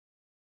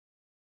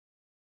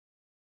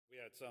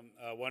We had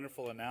some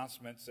wonderful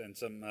announcements and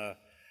some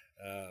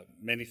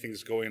many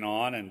things going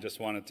on, and just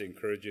wanted to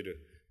encourage you to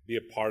be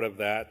a part of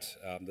that.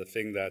 The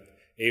thing that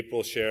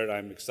April shared,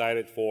 I'm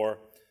excited for,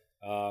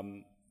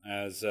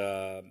 as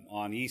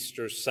on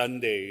Easter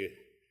Sunday,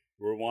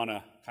 we want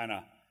to kind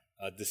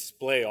of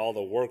display all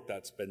the work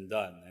that's been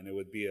done, and it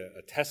would be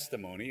a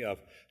testimony of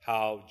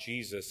how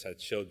Jesus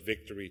had showed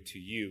victory to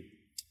you.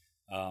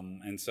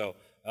 And so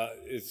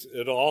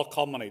it'll all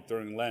culminate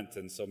during Lent,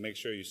 and so make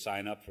sure you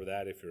sign up for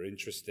that if you're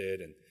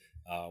interested, and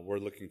we're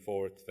looking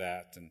forward to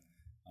that. And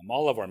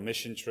all of our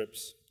mission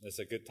trips, it's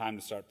a good time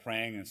to start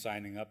praying and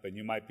signing up. And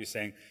you might be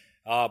saying,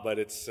 but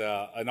it's,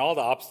 and all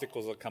the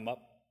obstacles will come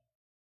up,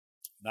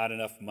 not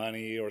enough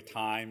money or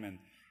time, and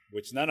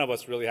which none of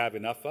us really have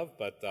enough of,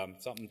 but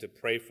something to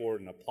pray for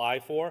and apply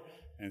for,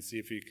 and see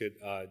if you could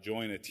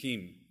join a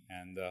team.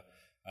 And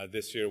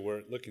this year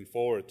we're looking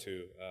forward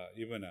to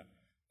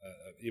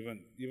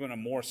even a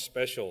more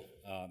special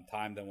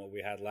time than what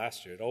we had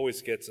last year. It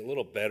always gets a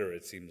little better,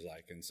 it seems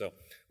like, and so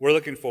we're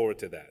looking forward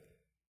to that.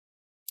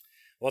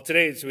 Well,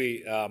 today as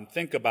we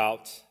think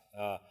about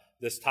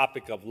this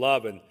topic of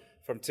love, and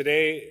from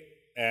today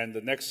and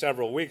the next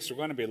several weeks, we're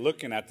going to be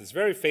looking at this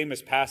very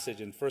famous passage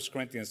in 1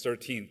 Corinthians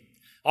 13.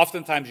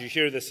 Oftentimes you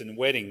hear this in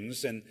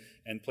weddings and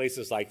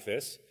places like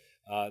this,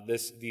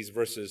 these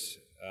verses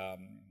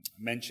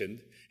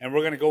mentioned. And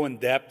we're going to go in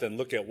depth and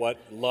look at what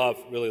love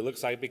really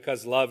looks like,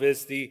 because love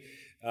is the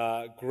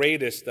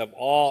greatest of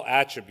all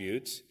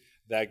attributes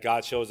that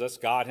God shows us.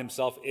 God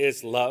himself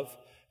is love.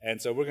 And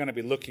so we're going to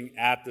be looking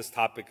at this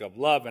topic of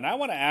love. And I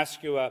want to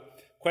ask you a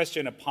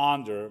question to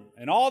ponder.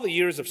 In all the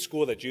years of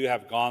school that you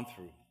have gone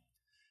through,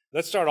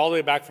 let's start all the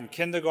way back from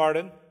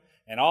kindergarten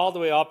and all the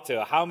way up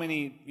to how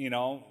many,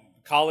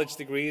 college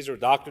degrees or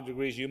doctorate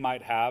degrees you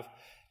might have.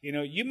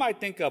 You might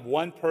think of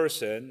one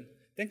person,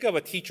 think of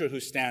a teacher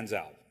who stands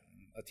out,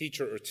 a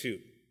teacher or two.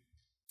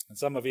 And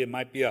some of it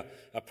might be a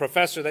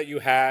professor that you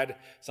had.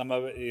 Some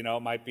of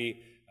it, might be,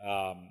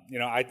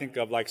 I think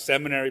of like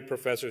seminary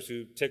professors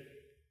who took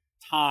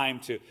time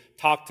to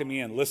talk to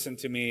me and listen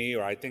to me,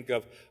 or I think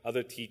of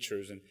other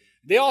teachers. And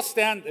we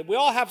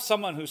all have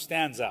someone who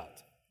stands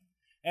out.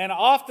 And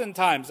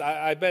oftentimes,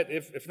 I bet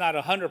if not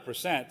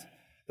 100%,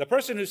 the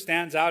person who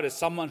stands out is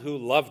someone who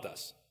loved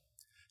us.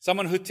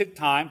 Someone who took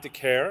time to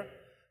care.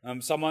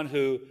 Someone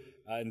who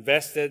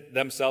invested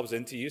themselves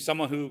into you.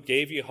 Someone who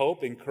gave you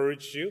hope,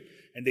 encouraged you,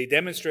 and they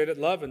demonstrated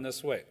love in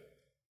this way.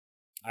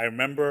 I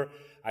remember,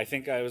 I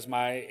think it was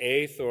my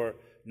 8th or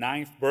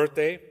 9th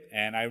birthday,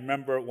 and I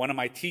remember one of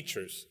my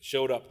teachers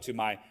showed up to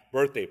my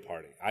birthday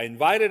party. I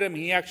invited him,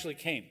 he actually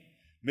came.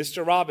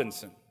 Mr.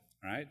 Robinson,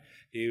 right?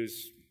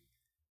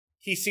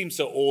 He seemed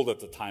so old at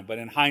the time, but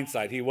in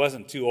hindsight, he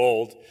wasn't too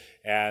old.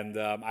 And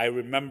I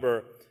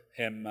remember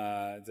him,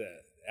 the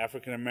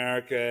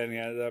African-American, he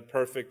had the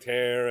perfect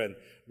hair and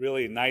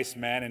really nice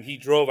man. And he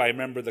drove, I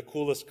remember, the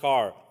coolest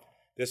car.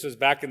 This was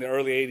back in the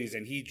early 80s,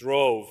 and he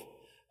drove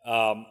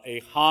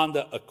a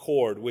Honda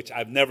Accord, which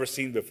I've never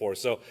seen before.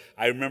 So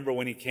I remember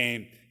when he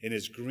came in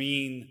his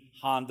green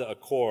Honda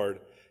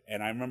Accord,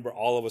 and I remember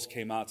all of us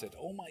came out and said,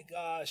 oh my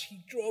gosh,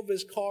 he drove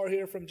his car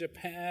here from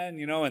Japan,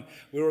 and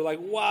we were like,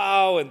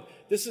 wow, and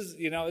this is,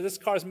 this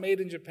car's made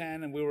in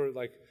Japan, and we were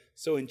like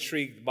so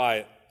intrigued by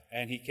it.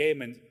 And he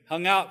came and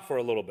hung out for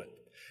a little bit.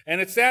 And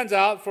it stands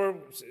out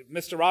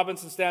Mr.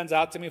 Robinson stands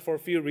out to me for a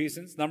few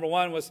reasons. Number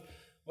one was,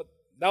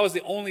 that was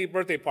the only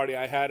birthday party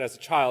I had as a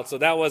child, so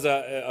that was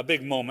a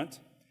big moment.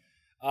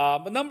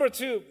 But number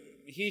two,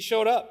 he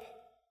showed up.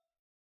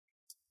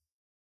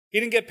 He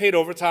didn't get paid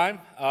overtime.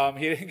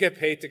 He didn't get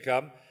paid to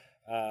come.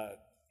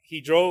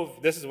 He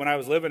drove, this is when I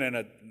was living in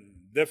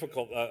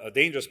a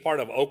dangerous part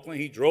of Oakland.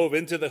 He drove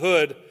into the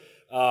hood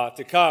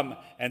to come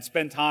and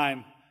spend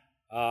time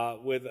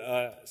with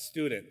a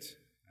student.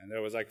 And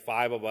there was like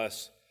 5 of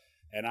us.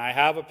 And I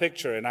have a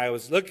picture, and I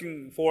was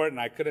looking for it, and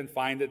I couldn't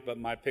find it, but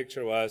my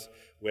picture was,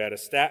 we had a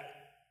stack.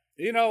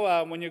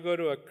 When you go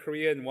to a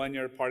Korean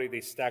one-year party,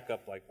 they stack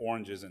up like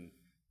oranges and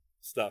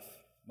stuff.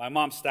 My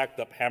mom stacked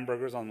up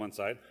hamburgers on one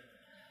side,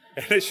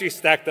 and she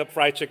stacked up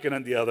fried chicken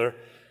on the other.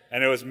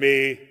 And it was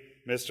me,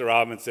 Mr.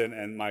 Robinson,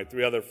 and my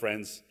 3 other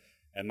friends,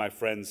 and my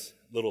friend's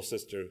little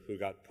sister who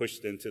got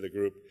pushed into the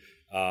group,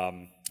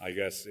 I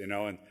guess, and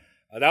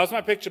that was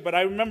my picture, but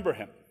I remember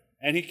him.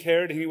 And he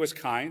cared, and he was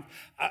kind.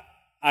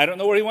 I don't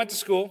know where he went to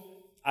school.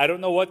 I don't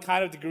know what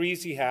kind of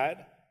degrees he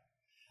had.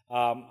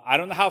 I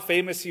don't know how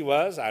famous he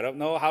was. I don't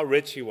know how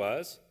rich he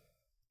was.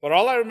 But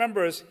all I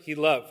remember is he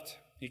loved,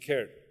 he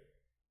cared.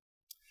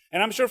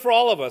 And I'm sure for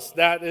all of us,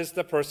 that is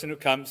the person who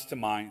comes to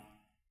mind.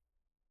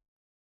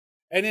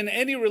 And in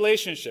any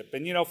relationship,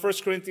 and 1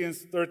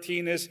 Corinthians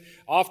 13 is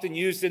often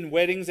used in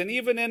weddings and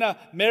even in a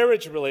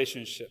marriage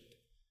relationship,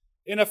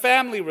 in a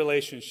family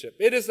relationship,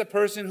 it is the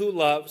person who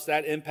loves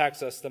that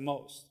impacts us the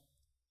most.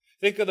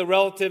 Think of the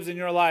relatives in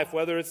your life,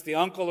 whether it's the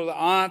uncle or the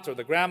aunt or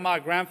the grandma,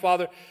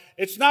 grandfather.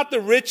 It's not the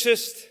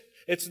richest,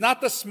 it's not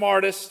the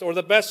smartest or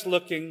the best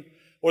looking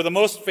or the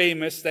most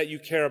famous that you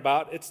care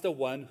about. It's the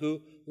one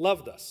who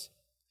loved us.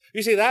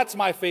 You see, that's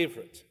my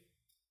favorite.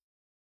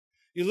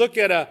 You look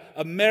at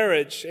a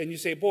marriage and you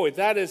say, boy,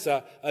 that is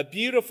a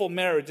beautiful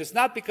marriage. It's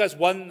not because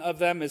one of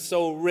them is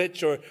so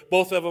rich or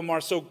both of them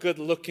are so good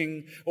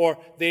looking or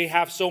they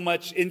have so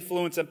much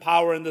influence and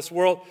power in this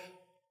world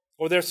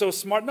or they're so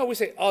smart. No, we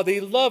say, oh,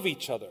 they love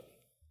each other.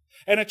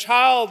 And a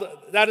child,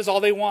 that is all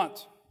they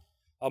want.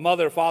 A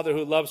mother, father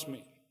who loves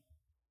me.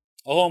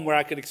 A home where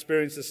I could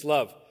experience this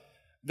love.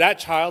 That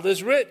child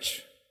is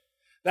rich.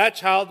 That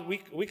child,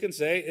 we can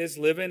say, is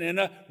living in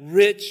a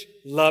rich,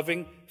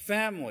 loving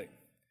family.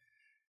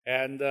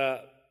 And,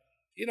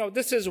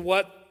 this is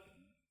what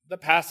the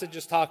passage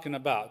is talking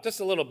about.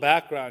 Just a little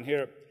background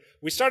here.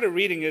 We started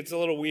reading, it's a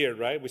little weird,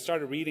 right? We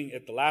started reading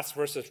at the last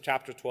verse of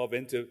chapter 12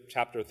 into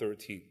chapter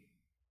 13.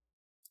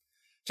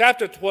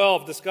 Chapter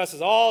 12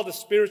 discusses all the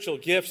spiritual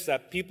gifts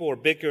that people were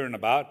bickering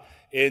about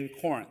in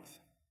Corinth.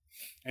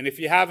 And if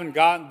you haven't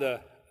gotten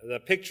the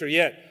picture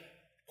yet,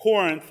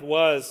 Corinth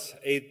was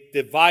a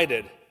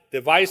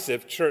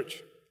divisive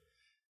church.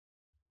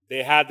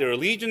 They had their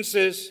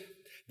allegiances.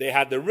 They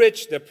had the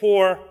rich, the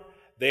poor.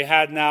 They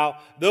had now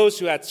those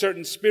who had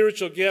certain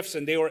spiritual gifts,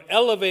 and they were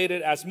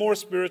elevated as more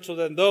spiritual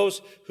than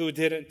those who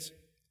didn't.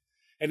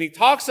 And he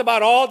talks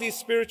about all these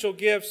spiritual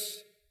gifts.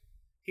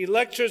 He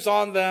lectures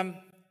on them.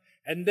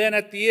 And then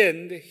at the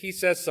end, he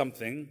says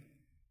something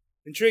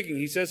intriguing.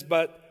 He says,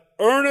 but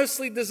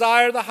earnestly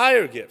desire the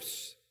higher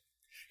gifts,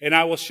 and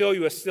I will show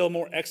you a still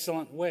more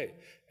excellent way.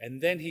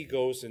 And then he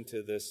goes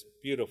into this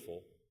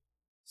beautiful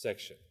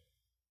section.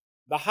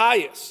 The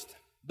highest,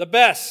 the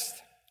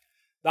best,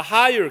 the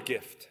higher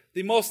gift,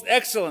 the most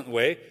excellent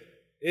way,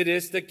 it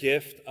is the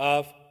gift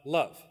of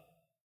love.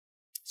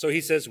 So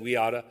he says we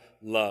ought to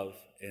love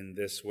in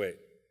this way.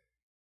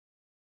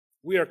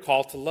 We are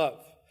called to love.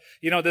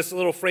 This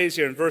little phrase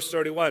here in verse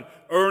 31,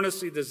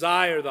 earnestly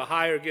desire the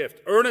higher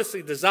gift.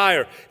 Earnestly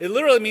desire, it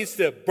literally means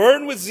to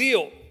burn with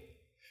zeal,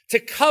 to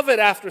covet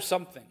after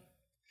something.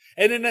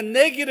 And in a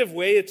negative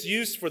way, it's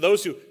used for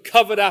those who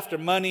covet after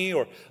money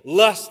or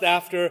lust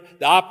after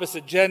the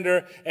opposite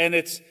gender. And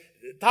it's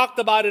talked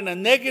about in a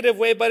negative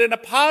way, but in a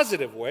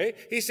positive way.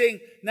 He's saying,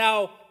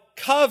 now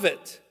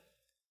covet.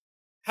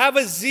 Have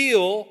a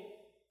zeal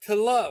to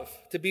love,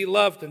 to be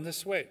loved in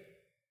this way.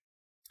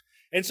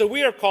 And so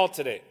we are called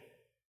today.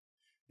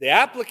 The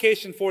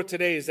application for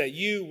today is that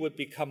you would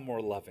become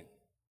more loving.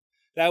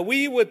 That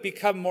we would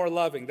become more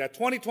loving. That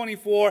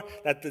 2024,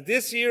 that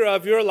this year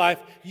of your life,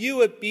 you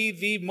would be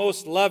the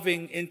most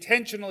loving,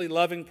 intentionally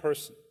loving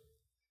person.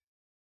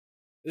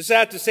 It's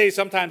sad to say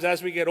sometimes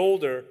as we get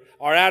older,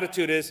 our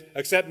attitude is,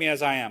 accept me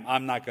as I am.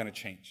 I'm not going to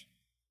change.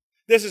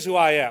 This is who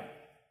I am.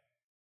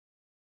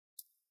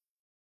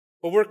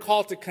 But we're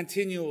called to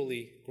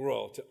continually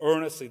grow, to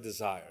earnestly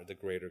desire the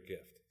greater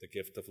gift, the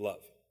gift of love.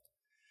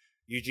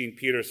 Eugene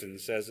Peterson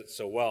says it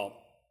so well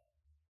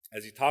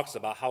as he talks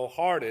about how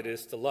hard it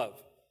is to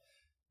love.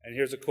 And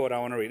here's a quote I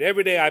want to read.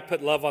 Every day I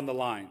put love on the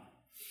line.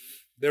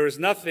 There is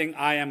nothing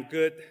I am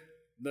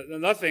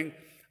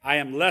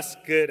less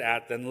good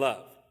at than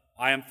love.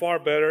 I am far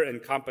better in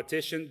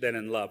competition than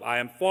in love. I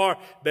am far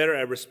better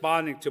at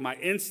responding to my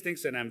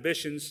instincts and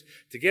ambitions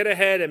to get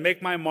ahead and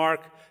make my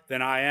mark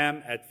than I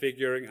am at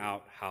figuring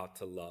out how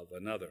to love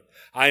another.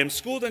 I am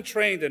schooled and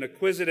trained in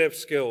acquisitive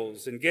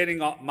skills and getting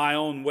my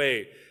own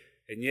way.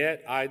 And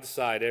yet I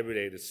decide every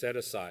day to set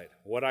aside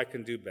what I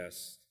can do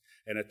best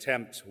and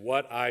attempt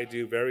what I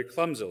do very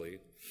clumsily,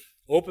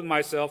 open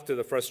myself to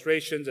the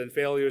frustrations and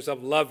failures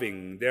of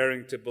loving,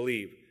 daring to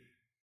believe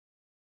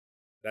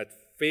that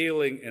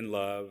failing in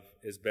love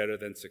is better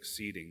than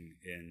succeeding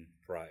in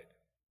pride.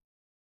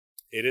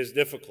 It is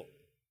difficult.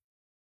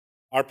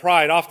 Our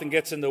pride often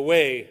gets in the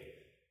way,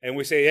 and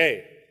we say,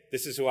 hey,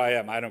 this is who I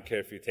am. I don't care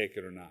if you take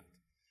it or not.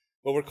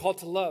 But we're called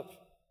to love.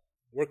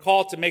 We're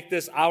called to make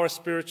this our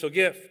spiritual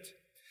gift.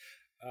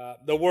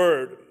 The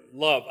word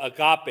love,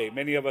 agape,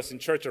 many of us in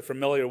church are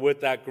familiar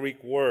with that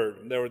Greek word.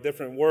 There were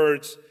different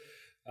words.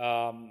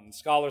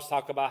 Scholars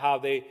talk about how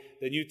the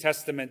New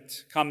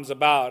Testament comes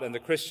about and the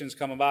Christians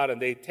come about,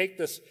 and they take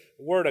this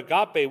word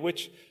agape,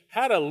 which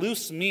had a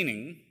loose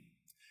meaning,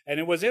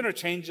 and it was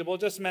interchangeable,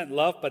 just meant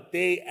love, but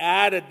they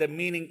added the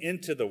meaning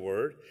into the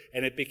word,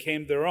 and it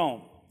became their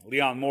own.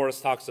 Leon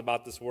Morris talks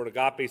about this word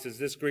agape. He says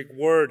this Greek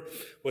word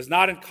was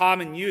not in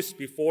common use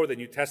before the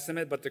New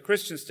Testament, but the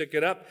Christians took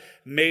it up,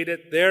 made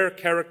it their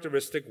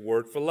characteristic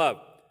word for love.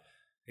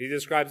 He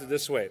describes it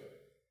this way.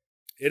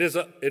 It is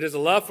a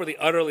love for the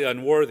utterly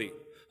unworthy,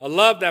 a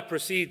love that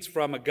proceeds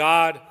from a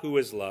God who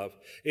is love.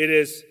 It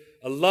is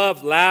a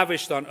love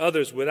lavished on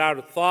others without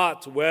a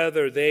thought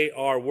whether they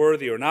are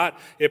worthy or not.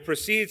 It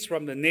proceeds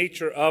from the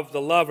nature of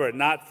the lover,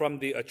 not from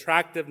the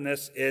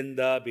attractiveness in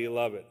the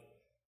beloved.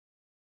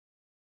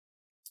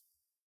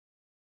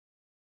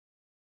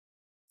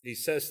 He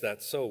says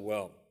that so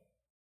well.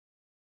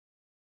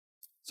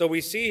 So we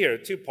see here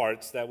two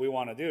parts that we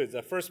want to do.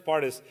 The first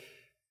part is,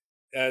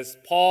 as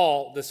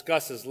Paul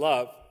discusses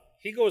love,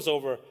 he goes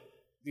over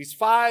these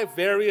 5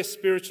 various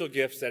spiritual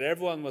gifts that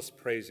everyone was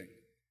praising.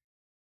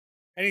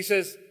 And he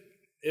says,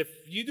 if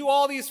you do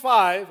all these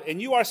 5 and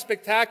you are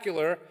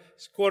spectacular,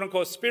 quote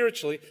unquote,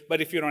 spiritually,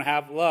 but if you don't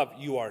have love,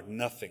 you are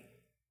nothing.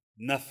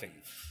 Nothing.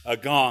 A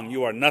gong,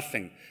 you are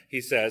nothing, he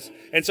says.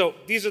 And so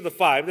these are the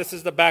 5. This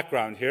is the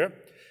background here.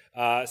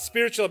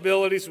 Spiritual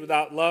abilities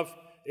without love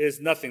is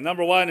nothing.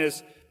 Number 1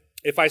 is,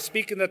 if I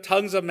speak in the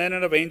tongues of men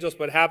and of angels,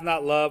 but have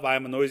not love, I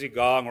am a noisy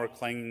gong or a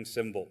clanging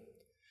cymbal.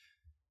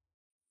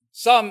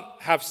 Some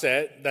have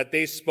said that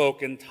they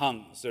spoke in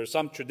tongues. There are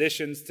some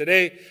traditions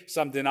today,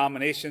 some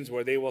denominations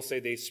where they will say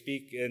they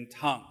speak in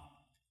tongue.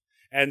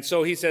 And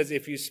so he says,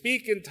 if you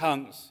speak in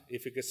tongues,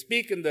 if you could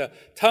speak in the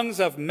tongues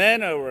of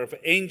men or of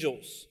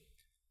angels,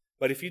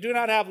 but if you do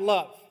not have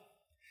love,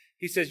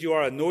 he says you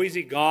are a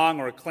noisy gong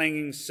or a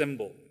clanging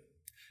cymbal.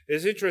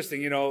 It's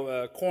interesting,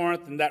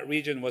 Corinth and that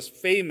region was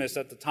famous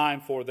at the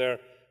time for their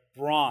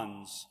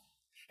bronze.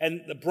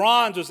 And the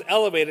bronze was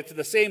elevated to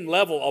the same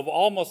level of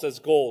almost as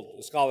gold,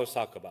 the scholars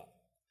talk about.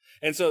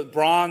 And so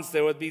bronze,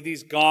 there would be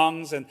these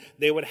gongs, and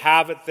they would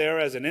have it there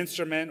as an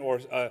instrument or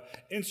an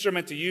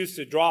instrument to use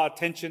to draw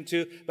attention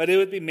to, but it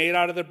would be made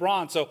out of the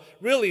bronze. So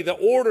really, the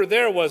order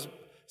there was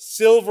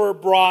silver,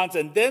 bronze,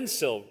 and then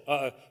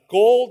silver.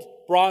 Gold,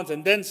 bronze,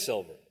 and then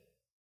silver.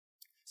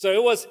 So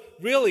it was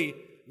really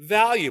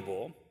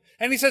valuable.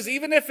 And he says,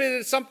 even if it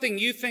is something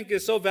you think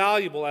is so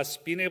valuable as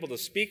being able to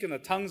speak in the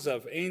tongues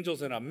of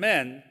angels and of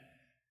men,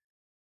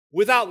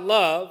 without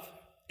love,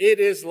 it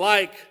is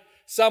like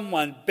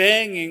someone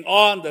banging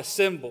on the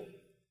cymbal.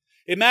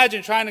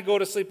 Imagine trying to go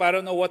to sleep. I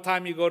don't know what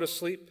time you go to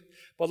sleep,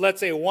 but let's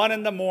say 1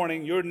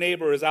 a.m, your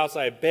neighbor is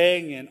outside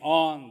banging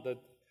on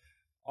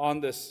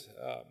this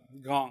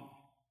gong.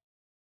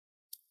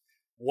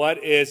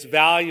 What is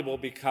valuable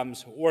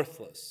becomes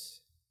worthless.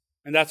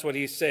 And that's what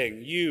he's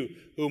saying. You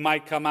who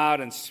might come out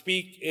and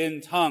speak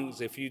in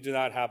tongues, if you do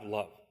not have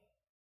love,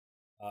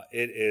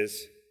 it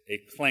is a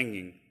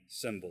clanging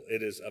cymbal.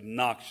 It is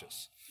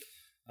obnoxious.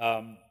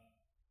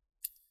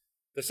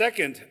 The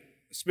second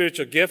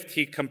spiritual gift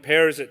he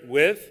compares it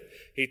with,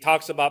 he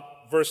talks about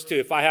verse 2.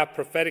 If I have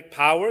prophetic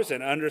powers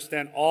and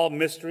understand all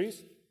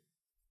mysteries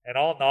and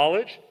all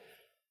knowledge,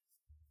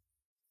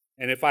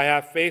 and if I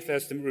have faith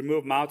as to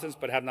remove mountains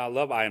but have not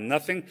love, I am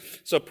nothing.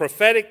 So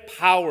prophetic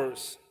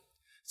powers,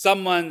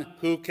 someone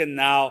who can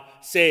now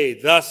say,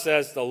 thus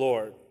says the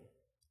Lord.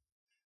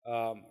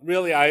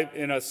 Really,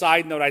 in a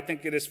side note, I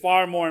think it is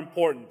far more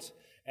important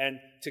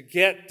and to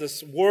get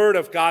this word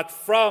of God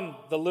from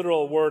the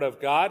literal word of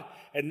God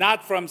and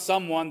not from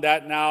someone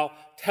that now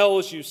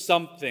tells you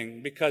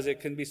something, because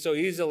it can be so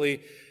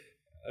easily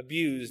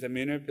abused and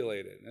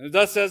manipulated. And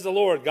thus says the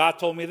Lord, God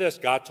told me this,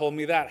 God told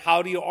me that.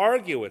 How do you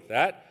argue with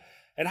that?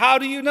 And how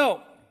do you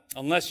know?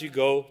 Unless you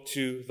go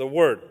to the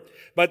word.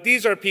 But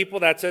these are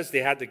people that says they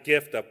had the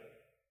gift of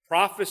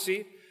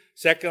prophecy.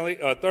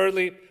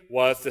 Thirdly,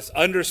 was this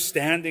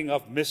understanding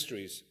of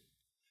mysteries.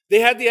 They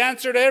had the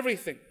answer to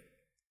everything.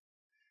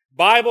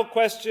 Bible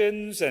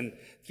questions and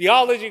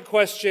theology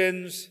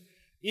questions,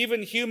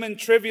 even human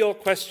trivial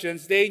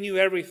questions, they knew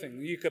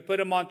everything. You could put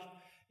them on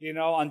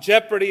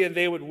Jeopardy and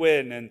they would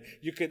win. And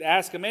you could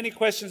ask them any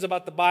questions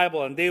about the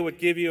Bible and they would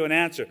give you an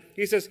answer.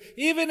 He says,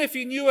 even if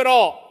you knew it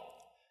all,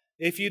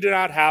 if you do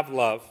not have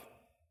love,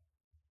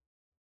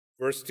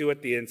 verse 2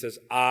 at the end says,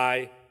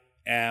 I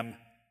am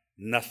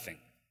nothing.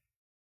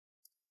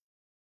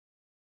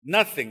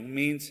 Nothing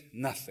means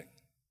nothing.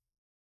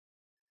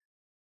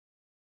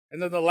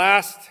 And then the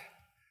last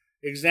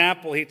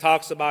example he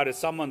talks about is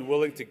someone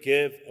willing to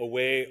give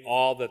away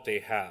all that they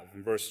have.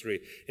 In verse 3,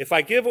 if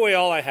I give away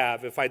all I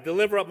have, if I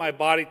deliver up my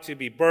body to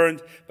be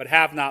burned, but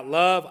have not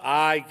love,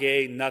 I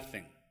gain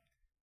nothing.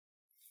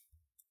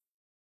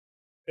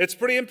 It's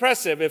pretty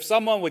impressive if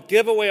someone would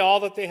give away all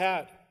that they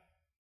had.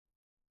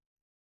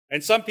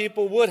 And some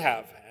people would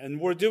have, and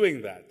were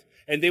doing that.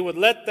 And they would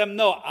let them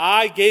know,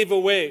 I gave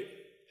away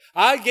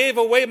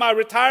my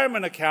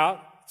retirement account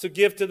to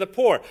give to the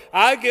poor.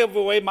 I gave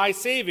away my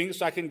savings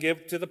so I can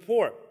give to the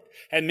poor.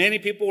 And many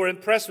people were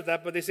impressed with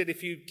that, but they said,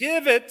 if you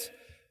give it,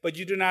 but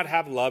you do not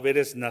have love, it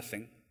is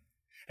nothing.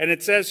 And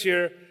it says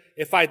here,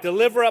 if I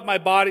deliver up my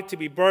body to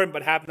be burned,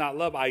 but have not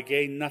love, I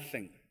gain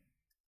nothing.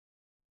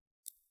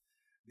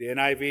 The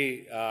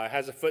NIV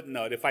has a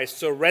footnote. If I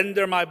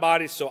surrender my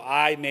body so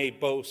I may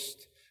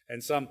boast.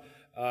 And some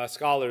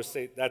scholars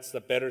say that's the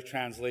better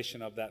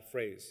translation of that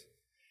phrase.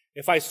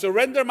 If I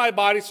surrender my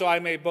body so I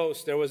may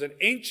boast. There was an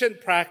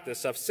ancient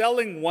practice of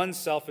selling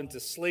oneself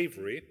into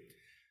slavery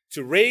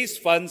to raise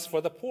funds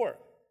for the poor.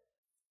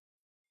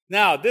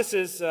 Now, this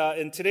is,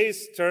 in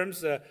today's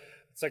terms,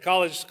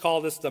 psychologists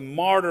call this the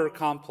martyr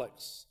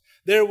complex.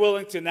 They're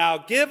willing to now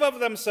give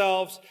of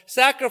themselves,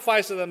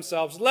 sacrifice of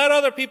themselves, let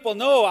other people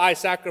know I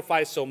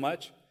sacrifice so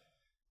much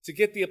to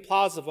get the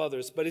applause of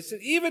others. But it said,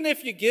 even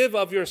if you give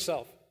of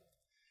yourself,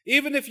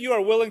 even if you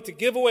are willing to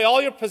give away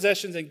all your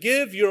possessions and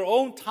give your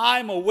own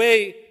time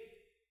away,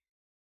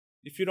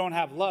 if you don't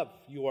have love,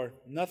 you are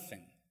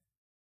nothing.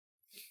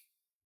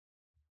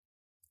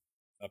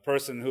 A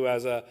person who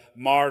has a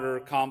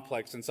martyr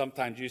complex, and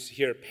sometimes you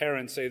hear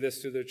parents say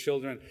this to their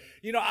children,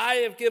 I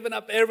have given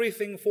up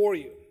everything for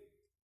you.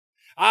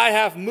 I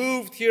have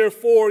moved here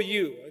for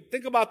you.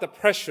 Think about the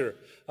pressure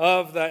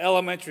of the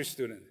elementary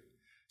student.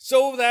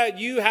 so that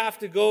you have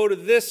to go to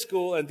this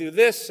school and do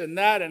this and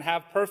that and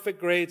have perfect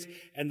grades,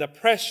 and the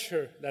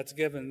pressure that's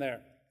given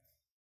there.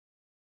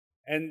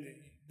 And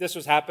this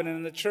was happening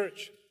in the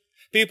church.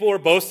 People were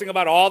boasting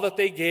about all that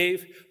they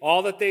gave,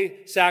 all that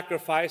they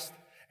sacrificed,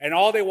 and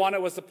all they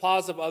wanted was the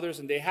applause of others,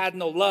 and they had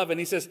no love. And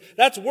he says,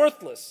 that's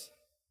worthless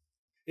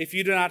if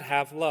you do not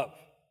have love.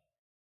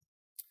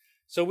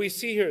 So we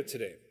see here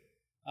today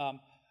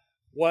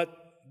what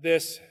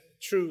this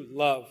true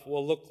love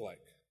will look like,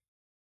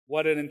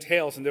 what it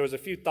entails. And there was a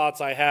few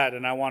thoughts I had,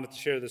 and I wanted to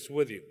share this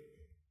with you.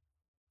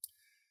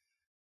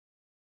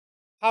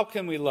 How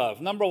can we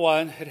love? Number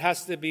one, it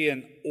has to be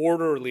an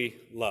orderly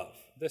love.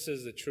 This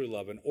is the true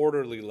love, an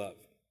orderly love.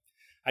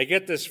 I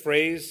get this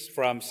phrase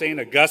from St.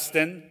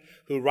 Augustine,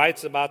 who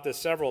writes about this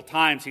several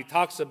times. He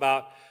talks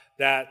about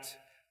that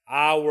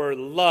our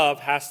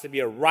love has to be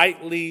a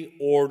rightly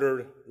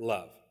ordered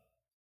love.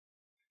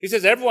 He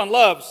says everyone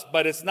loves,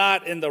 but it's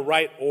not in the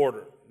right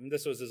order. And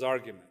this was his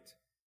argument.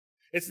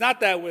 It's not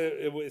that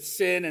it was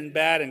sin and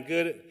bad and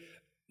good.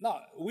 No,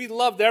 we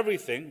loved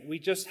everything. We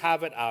just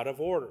have it out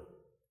of order.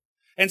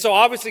 And so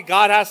obviously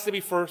God has to be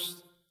first.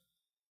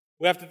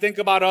 We have to think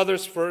about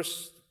others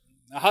first.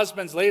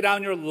 Husbands, lay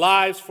down your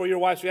lives for your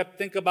wives. We have to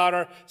think about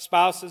our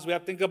spouses. We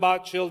have to think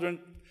about children.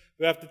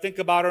 We have to think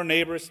about our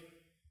neighbors.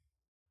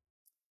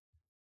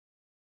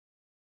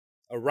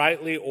 A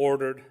rightly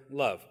ordered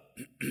love.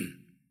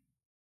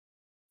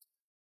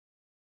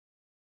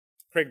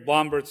 Craig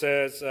Blomberg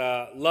says,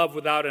 love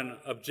without an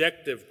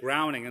objective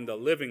grounding in the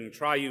living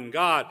triune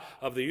God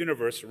of the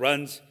universe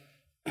runs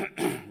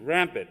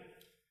rampant.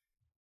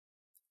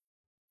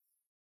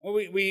 Well,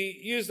 we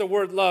use the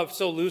word love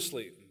so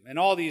loosely. In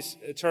all these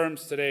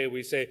terms today,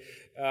 we say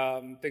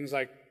things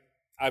like,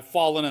 I've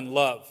fallen in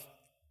love.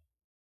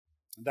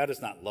 That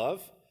is not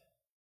love.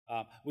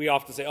 We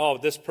often say, oh,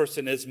 this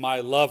person is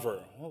my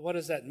lover. Well, what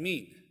does that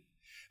mean?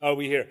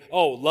 We hear,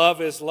 oh, love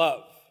is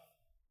love.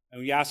 And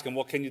we ask them,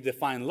 well, can you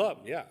define love?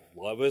 Yeah,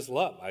 love is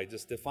love. I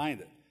just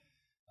defined it.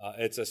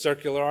 It's a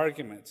circular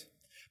argument.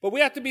 But we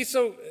have to be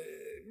so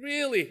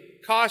really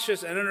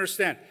cautious and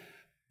understand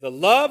the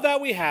love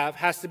that we have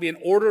has to be an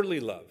orderly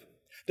love.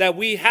 That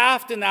we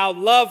have to now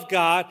love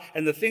God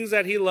and the things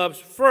that He loves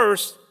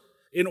first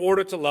in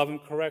order to love Him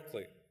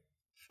correctly.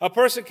 A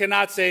person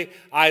cannot say,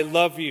 I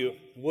love you,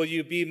 will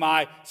you be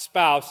my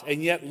spouse,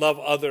 and yet love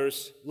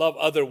others, love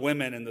other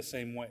women in the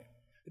same way.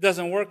 It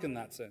doesn't work in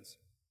that sense.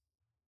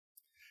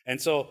 And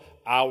so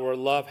our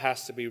love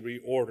has to be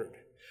reordered.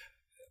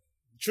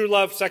 True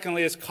love,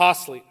 secondly, is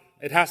costly.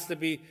 It has to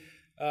be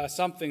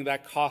something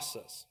that costs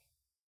us.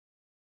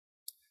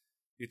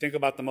 You think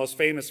about the most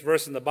famous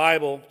verse in the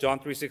Bible, John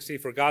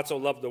 3:16, for God so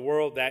loved the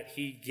world that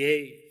He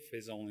gave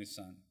His only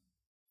Son.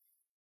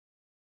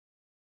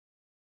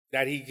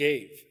 That He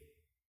gave.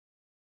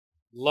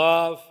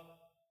 Love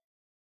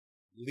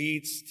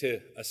leads to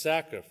a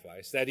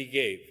sacrifice that He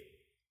gave.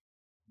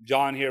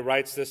 John here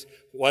writes this,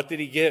 what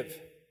did He give?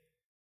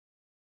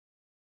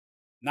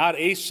 Not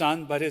a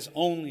son, but His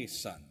only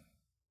Son.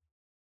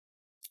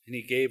 And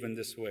He gave in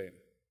this way.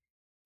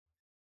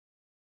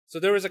 So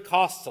there is a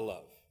cost to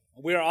love.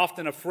 We are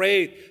often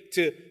afraid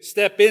to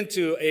step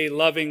into a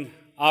loving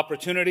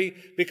opportunity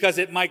because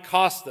it might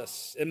cost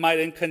us. It might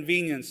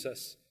inconvenience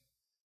us.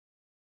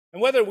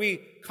 And whether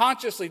we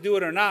consciously do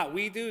it or not,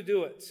 we do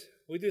it.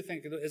 We do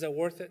think, is it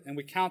worth it? And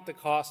we count the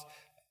cost.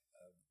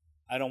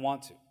 I don't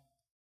want to.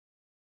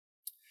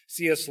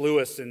 C.S.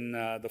 Lewis in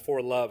The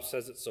Four Loves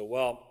says it so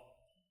well.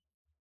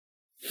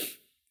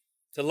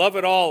 To love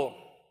at all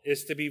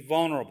is to be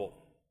vulnerable.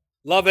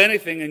 Love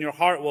anything and your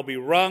heart will be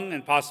wrung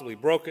and possibly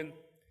broken.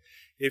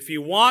 If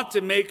you want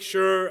to make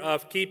sure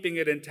of keeping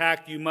it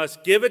intact, you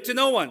must give it to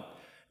no one,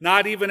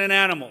 not even an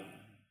animal.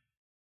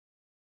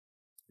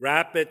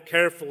 Wrap it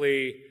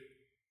carefully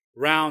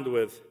round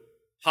with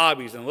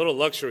hobbies and little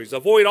luxuries.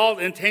 Avoid all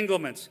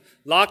entanglements.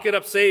 Lock it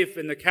up safe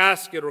in the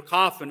casket or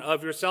coffin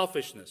of your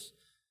selfishness.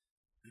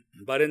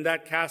 But in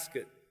that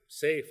casket,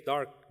 safe,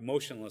 dark,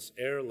 motionless,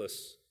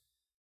 airless,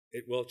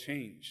 it will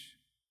change.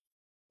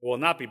 It will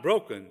not be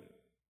broken.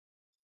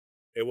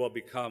 It will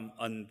become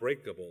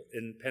unbreakable,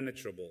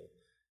 impenetrable,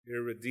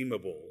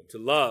 irredeemable. To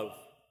love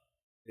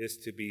is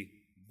to be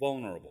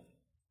vulnerable.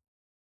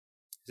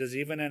 He says,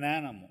 even an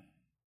animal.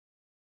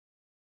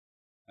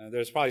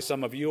 There's probably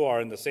some of you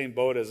are in the same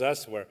boat as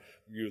us where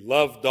you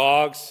love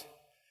dogs,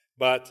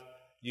 but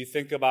you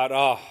think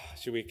about,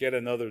 should we get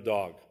another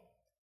dog?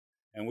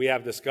 And we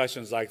have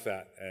discussions like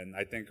that. And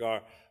I think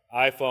our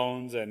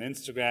iPhones and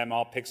Instagram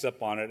all picks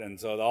up on it. And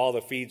so all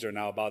the feeds are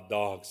now about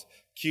dogs.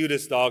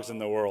 Cutest dogs in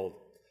the world.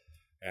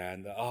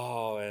 And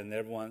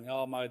everyone,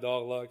 my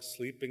dog likes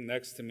sleeping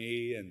next to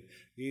me and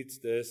eats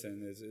this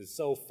and it's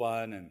so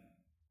fun.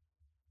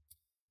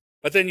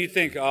 But then you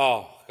think,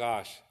 oh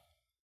gosh,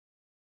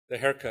 the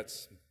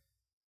haircuts.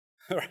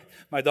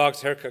 My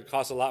dog's haircut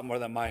costs a lot more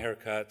than my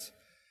haircut.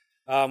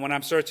 When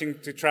I'm searching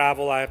to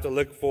travel, I have to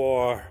look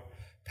for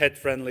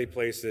pet-friendly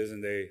places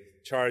and they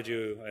charge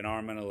you an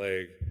arm and a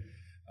leg.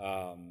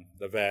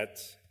 The vet,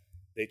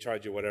 they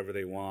charge you whatever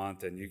they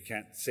want, and you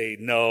can't say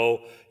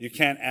no. You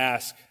can't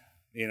ask,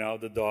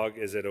 the dog,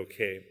 is it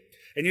okay?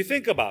 And you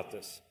think about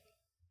this,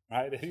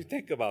 right? You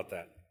think about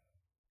that.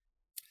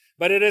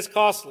 But it is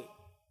costly.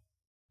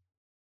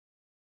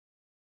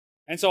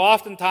 And so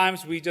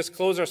oftentimes we just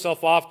close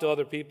ourselves off to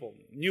other people.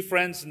 New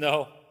friends,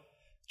 no.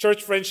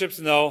 Church friendships,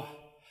 no.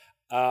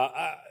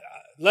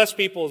 Less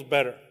people is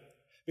better.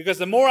 Because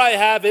the more I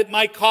have, it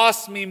might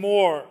cost me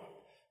more.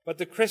 But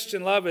the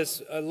Christian love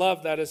is a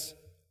love that is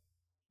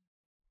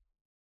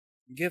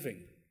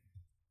giving.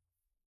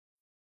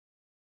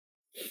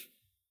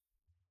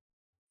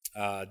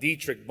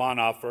 Dietrich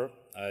Bonhoeffer,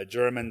 a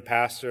German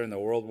pastor in the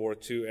World War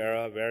II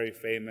era, very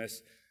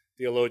famous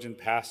theologian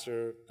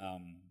pastor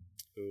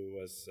who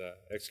was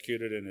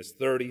executed in his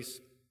 30s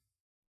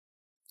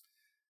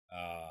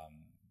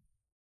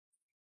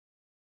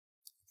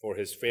for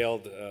his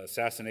failed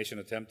assassination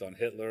attempt on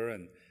Hitler.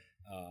 And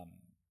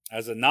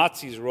as the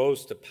Nazis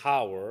rose to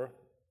power,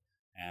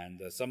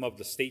 and some of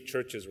the state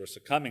churches were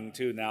succumbing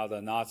to now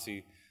the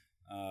Nazis,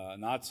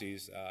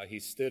 he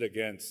stood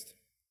against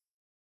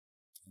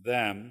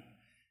them.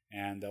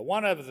 And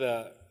one of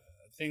the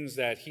things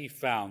that he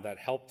found that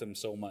helped him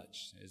so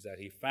much is that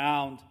he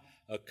found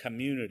a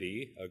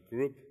community, a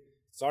group,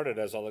 started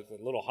as a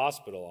little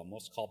hospital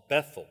almost, called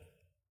Bethel.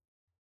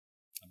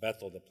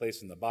 Bethel, the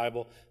place in the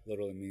Bible,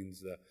 literally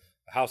means the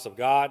house of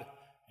God.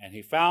 And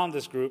he found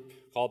this group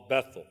called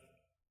Bethel.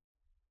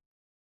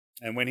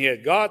 And when he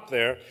had got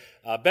there,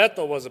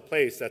 Bethel was a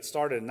place that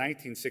started in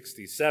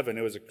 1967.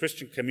 It was a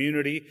Christian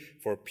community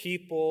for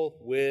people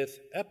with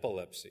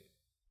epilepsy.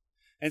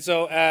 And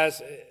so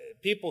as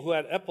people who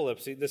had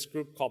epilepsy, this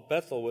group called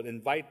Bethel would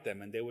invite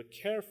them and they would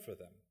care for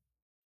them.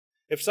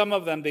 If some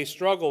of them, they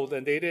struggled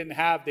and they didn't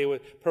have, they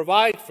would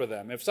provide for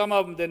them. If some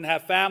of them didn't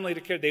have family to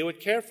care, they would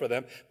care for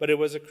them. But it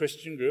was a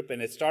Christian group, and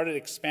it started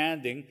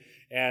expanding.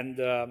 And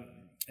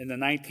in the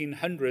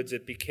 1900s,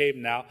 it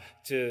became now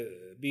to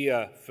be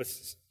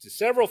to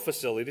several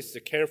facilities to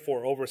care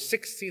for over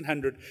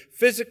 1,600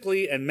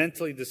 physically and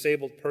mentally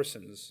disabled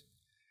persons.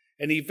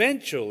 And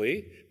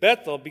eventually,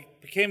 Bethel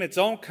became its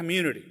own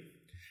community.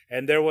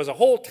 And there was a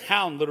whole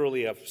town,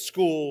 literally, of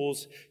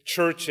schools,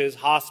 churches,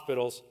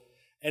 hospitals.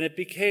 And it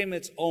became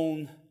its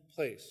own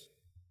place.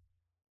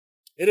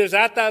 It is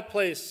at that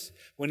place,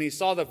 when he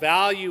saw the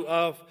value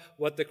of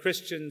what the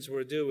Christians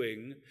were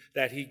doing,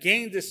 that he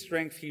gained his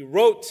strength. He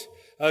wrote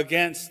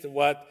against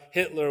what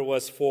Hitler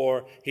was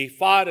for. He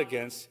fought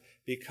against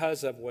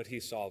because of what he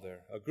saw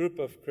there. A group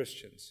of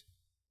Christians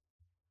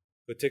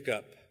who took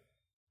up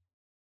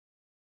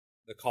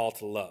the call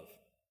to love,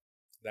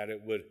 that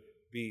it would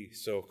be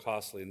so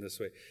costly in this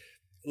way.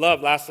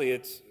 Love, lastly,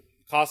 it's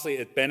costly,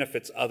 it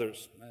benefits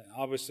others.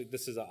 Obviously,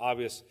 this is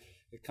obvious.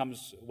 It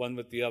comes one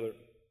with the other.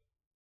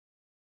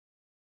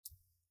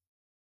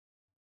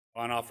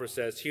 Bonhoeffer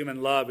says,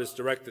 human love is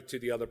directed to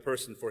the other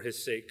person for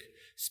his sake.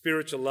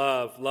 Spiritual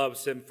love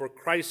loves him for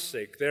Christ's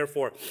sake.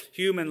 Therefore,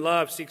 human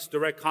love seeks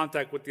direct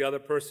contact with the other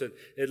person.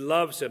 It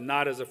loves him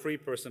not as a free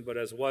person, but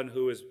as one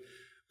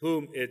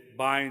whom it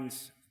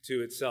binds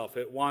to itself.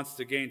 It wants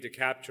to gain, to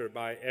capture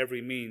by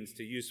every means,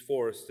 to use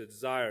force, to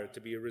desire,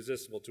 to be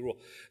irresistible, to rule.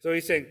 So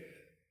he's saying,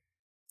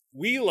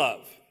 we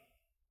love.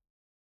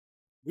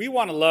 We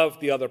want to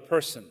love the other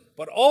person,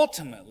 but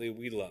ultimately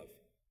we love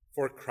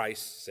for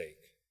Christ's sake.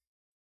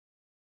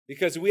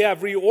 Because we have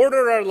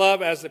reordered our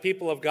love as the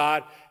people of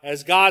God,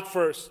 as God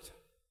first.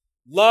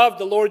 Love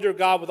the Lord your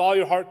God with all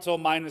your heart, soul,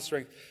 mind, and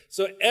strength.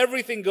 So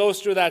everything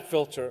goes through that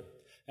filter.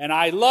 And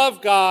I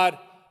love God.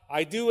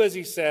 I do as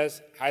he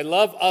says. I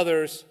love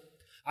others.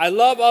 I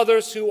love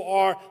others who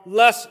are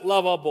less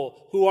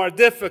lovable, who are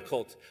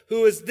difficult,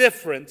 who is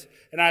different.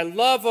 And I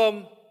love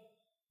them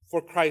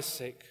for Christ's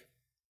sake.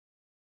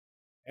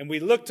 And we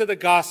look to the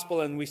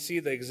gospel and we see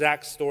the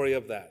exact story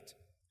of that.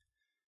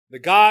 The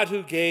God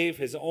who gave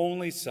his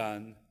only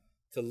Son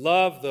to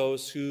love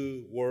those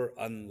who were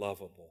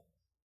unlovable.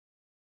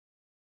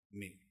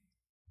 Me.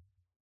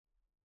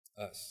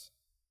 Us.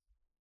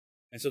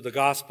 And so the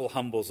gospel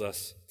humbles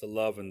us to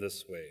love in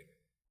this way.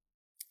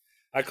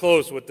 I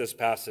close with this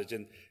passage,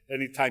 and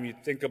anytime you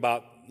think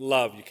about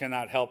love, you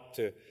cannot help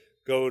to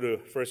go to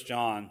 1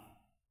 John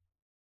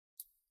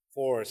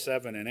 4,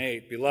 7, and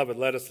 8. Beloved,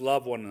 let us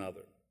love one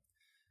another.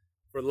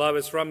 For love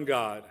is from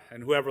God,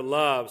 and whoever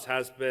loves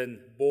has been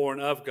born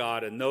of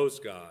God and knows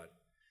God.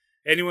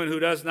 Anyone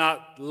who does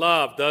not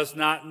love does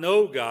not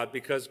know God,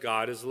 because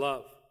God is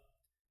love.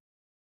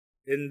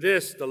 In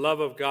this, the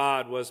love of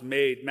God was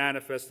made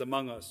manifest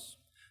among us,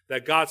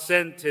 that God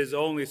sent his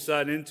only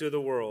Son into the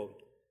world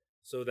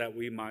so that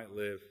we might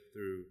live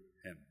through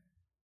him.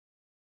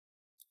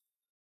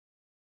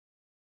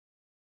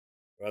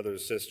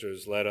 Brothers and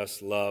sisters, let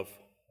us love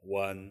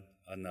one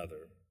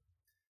another,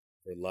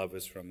 for love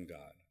is from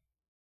God.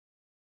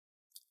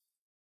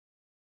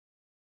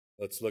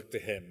 Let's look to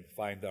him,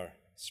 find our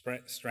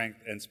strength,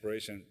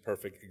 inspiration,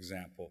 perfect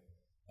example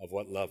of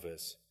what love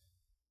is.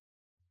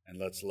 And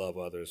let's love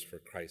others for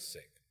Christ's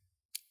sake.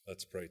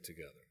 Let's pray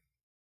together.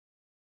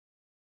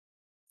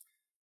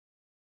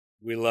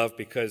 We love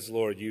because,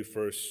 Lord, you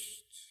first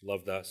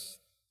loved us.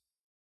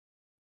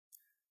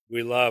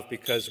 We love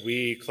because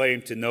we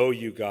claim to know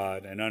you,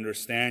 God, and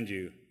understand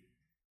you,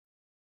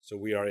 so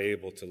we are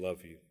able to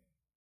love you.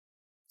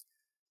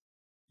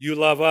 You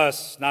love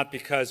us not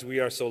because we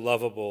are so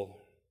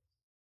lovable.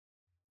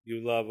 You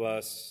love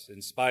us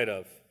in spite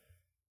of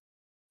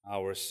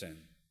our sin.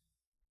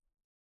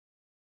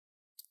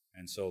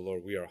 And so,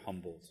 Lord, we are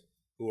humbled.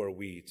 Who are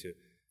we to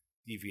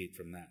deviate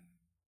from that?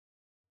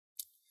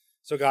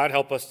 So, God,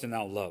 help us to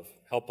now love.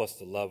 Help us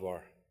to love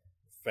our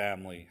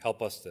family.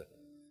 Help us to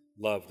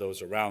love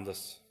those around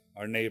us,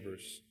 our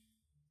neighbors,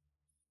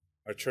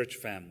 our church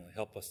family.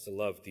 Help us to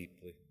love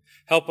deeply.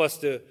 Help us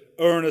to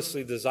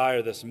earnestly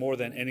desire this more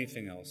than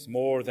anything else,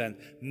 more than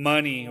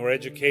money or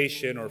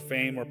education or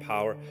fame or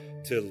power,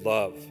 to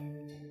love,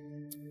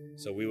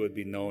 so we would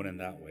be known in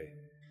that way.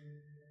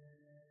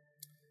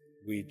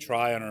 We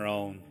try on our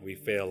own, we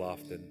fail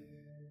often,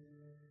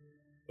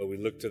 but we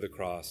look to the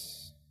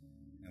cross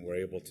and we're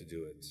able to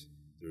do it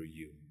through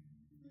you.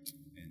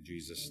 In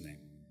Jesus'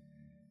 name,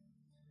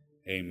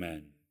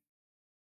 amen.